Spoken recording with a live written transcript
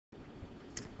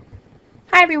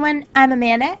Hi everyone, I'm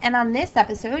Amanda, and on this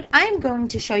episode I'm going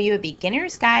to show you a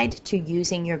beginner's guide to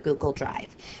using your Google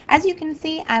Drive. As you can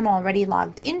see, I'm already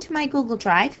logged into my Google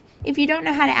Drive. If you don't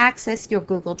know how to access your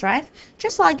Google Drive,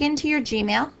 just log into your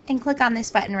Gmail and click on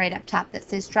this button right up top that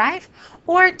says Drive,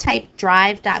 or type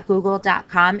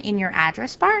drive.google.com in your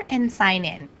address bar and sign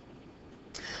in.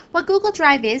 What Google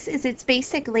Drive is it's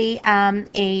basically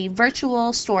a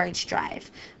virtual storage drive.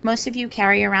 Most of you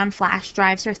carry around flash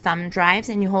drives or thumb drives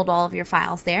and you hold all of your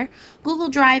files there. Google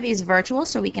Drive is virtual,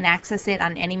 so we can access it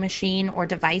on any machine or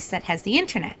device that has the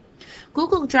internet.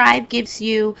 Google Drive gives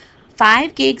you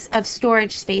 5 gigs of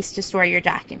storage space to store your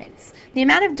documents. The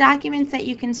amount of documents that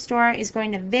you can store is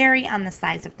going to vary on the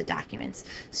size of the documents.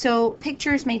 So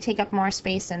pictures may take up more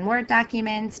space than Word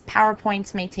documents,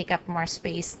 PowerPoints may take up more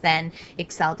space than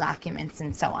Excel documents,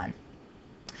 and so on.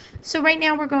 So right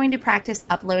now we're going to practice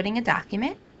uploading a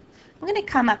document. I'm going to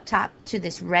come up top to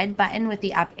this red button with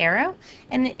the up arrow,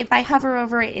 and if I hover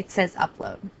over it, it says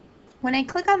upload. When I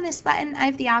click on this button, I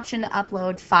have the option to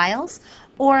upload files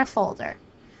or a folder.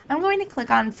 I'm going to click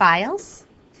on Files,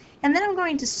 and then I'm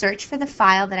going to search for the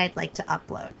file that I'd like to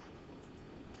upload.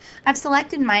 I've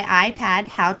selected my iPad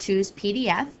How-Tos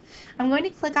PDF. I'm going to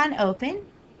click on Open,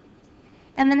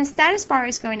 and then a status bar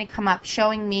is going to come up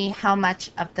showing me how much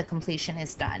of the completion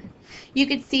is done. You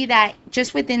can see that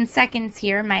just within seconds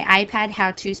here, my iPad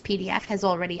How-Tos PDF has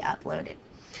already uploaded.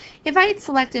 If I had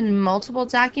selected multiple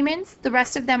documents, the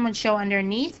rest of them would show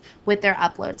underneath with their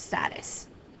upload status.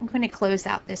 I'm going to close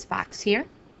out this box here.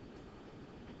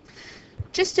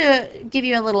 Just to give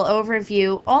you a little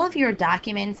overview, all of your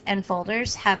documents and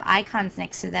folders have icons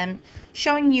next to them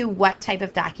showing you what type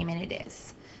of document it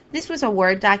is. This was a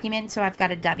Word document, so I've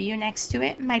got a W next to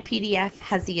it. My PDF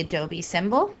has the Adobe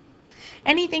symbol.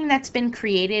 Anything that's been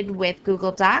created with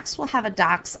Google Docs will have a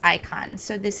Docs icon.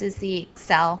 So this is the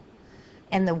Excel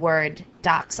and the Word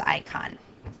Docs icon.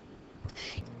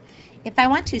 If I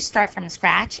want to start from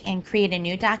scratch and create a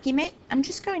new document, I'm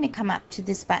just going to come up to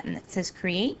this button that says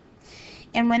Create.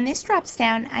 And when this drops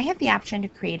down, I have the option to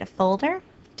create a folder,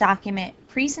 document,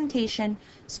 presentation,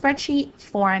 spreadsheet,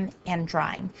 form, and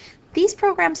drawing. These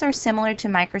programs are similar to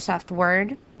Microsoft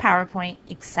Word, PowerPoint,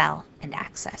 Excel, and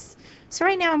Access. So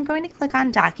right now I'm going to click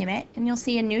on Document, and you'll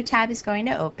see a new tab is going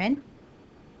to open.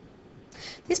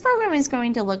 This program is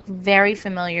going to look very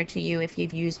familiar to you if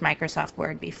you've used Microsoft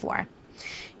Word before.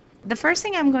 The first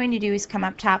thing I'm going to do is come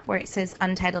up top where it says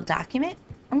Untitled Document.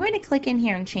 I'm going to click in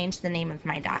here and change the name of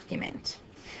my document.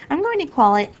 I'm going to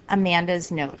call it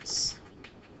Amanda's Notes.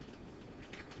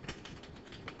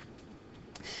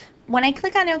 When I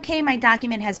click on OK, my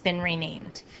document has been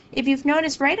renamed. If you've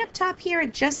noticed right up top here,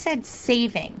 it just said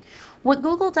Saving. What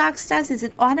Google Docs does is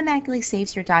it automatically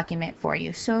saves your document for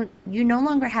you, so you no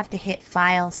longer have to hit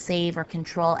File, Save, or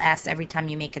Control S every time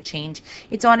you make a change.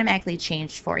 It's automatically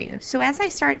changed for you. So as I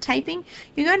start typing,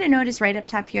 you're going to notice right up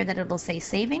top here that it'll say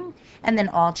Saving, and then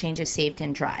All Changes Saved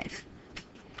in Drive.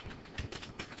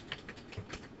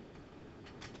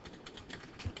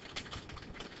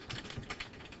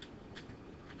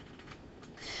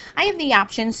 I have the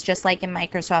options, just like in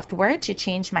Microsoft Word, to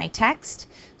change my text.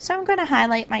 So I'm going to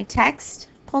highlight my text,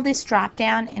 pull this drop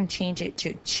down, and change it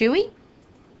to Chewy.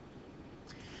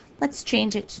 Let's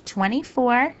change it to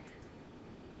 24,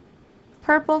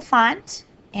 purple font,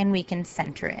 and we can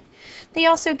center it. They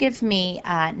also give me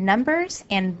numbers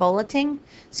and bulleting,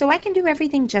 so I can do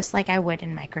everything just like I would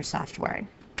in Microsoft Word.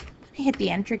 I hit the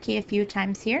Enter key a few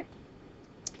times here.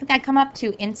 If I come up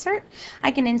to Insert, I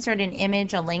can insert an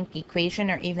image, a link, equation,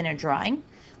 or even a drawing.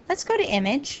 Let's go to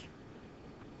Image.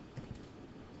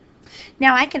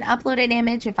 Now I can upload an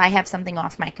image if I have something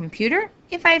off my computer.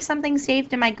 If I have something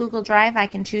saved in my Google Drive, I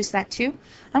can choose that too.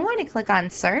 I'm going to click on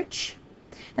Search,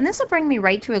 and this will bring me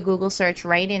right to a Google search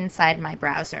right inside my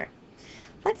browser.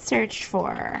 Let's search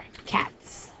for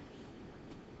cats.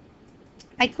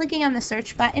 By clicking on the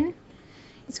search button,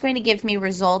 it's going to give me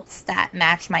results that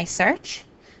match my search.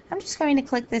 I'm just going to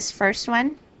click this first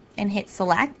one and hit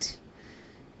Select.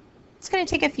 It's going to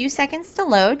take a few seconds to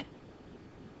load.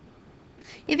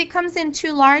 If it comes in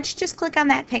too large, just click on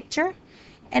that picture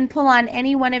and pull on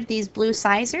any one of these blue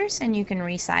sizers and you can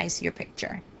resize your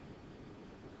picture.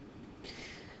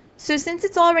 So since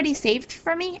it's already saved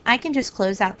for me, I can just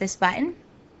close out this button.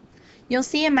 You'll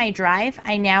see in my drive,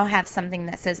 I now have something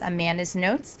that says Amanda's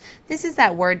Notes. This is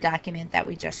that Word document that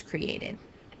we just created.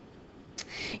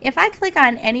 If I click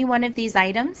on any one of these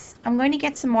items, I'm going to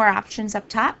get some more options up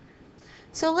top.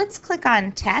 So let's click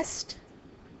on Test.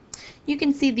 You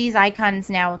can see these icons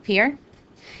now appear.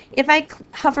 If I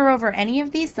hover over any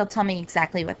of these, they'll tell me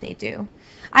exactly what they do.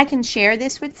 I can share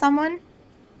this with someone.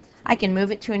 I can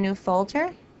move it to a new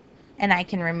folder. and I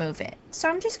can remove it. So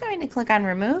I'm just going to click on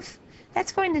remove.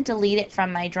 That's going to delete it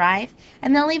from my drive,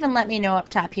 and they'll even let me know up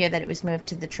top here that it was moved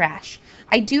to the trash.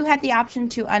 I do have the option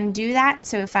to undo that,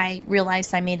 so if I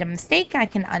realize I made a mistake, I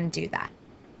can undo that.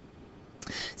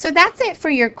 So that's it for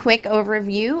your quick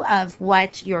overview of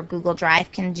what your Google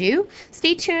Drive can do.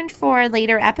 Stay tuned for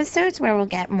later episodes where we'll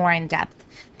get more in depth.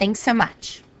 Thanks so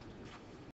much.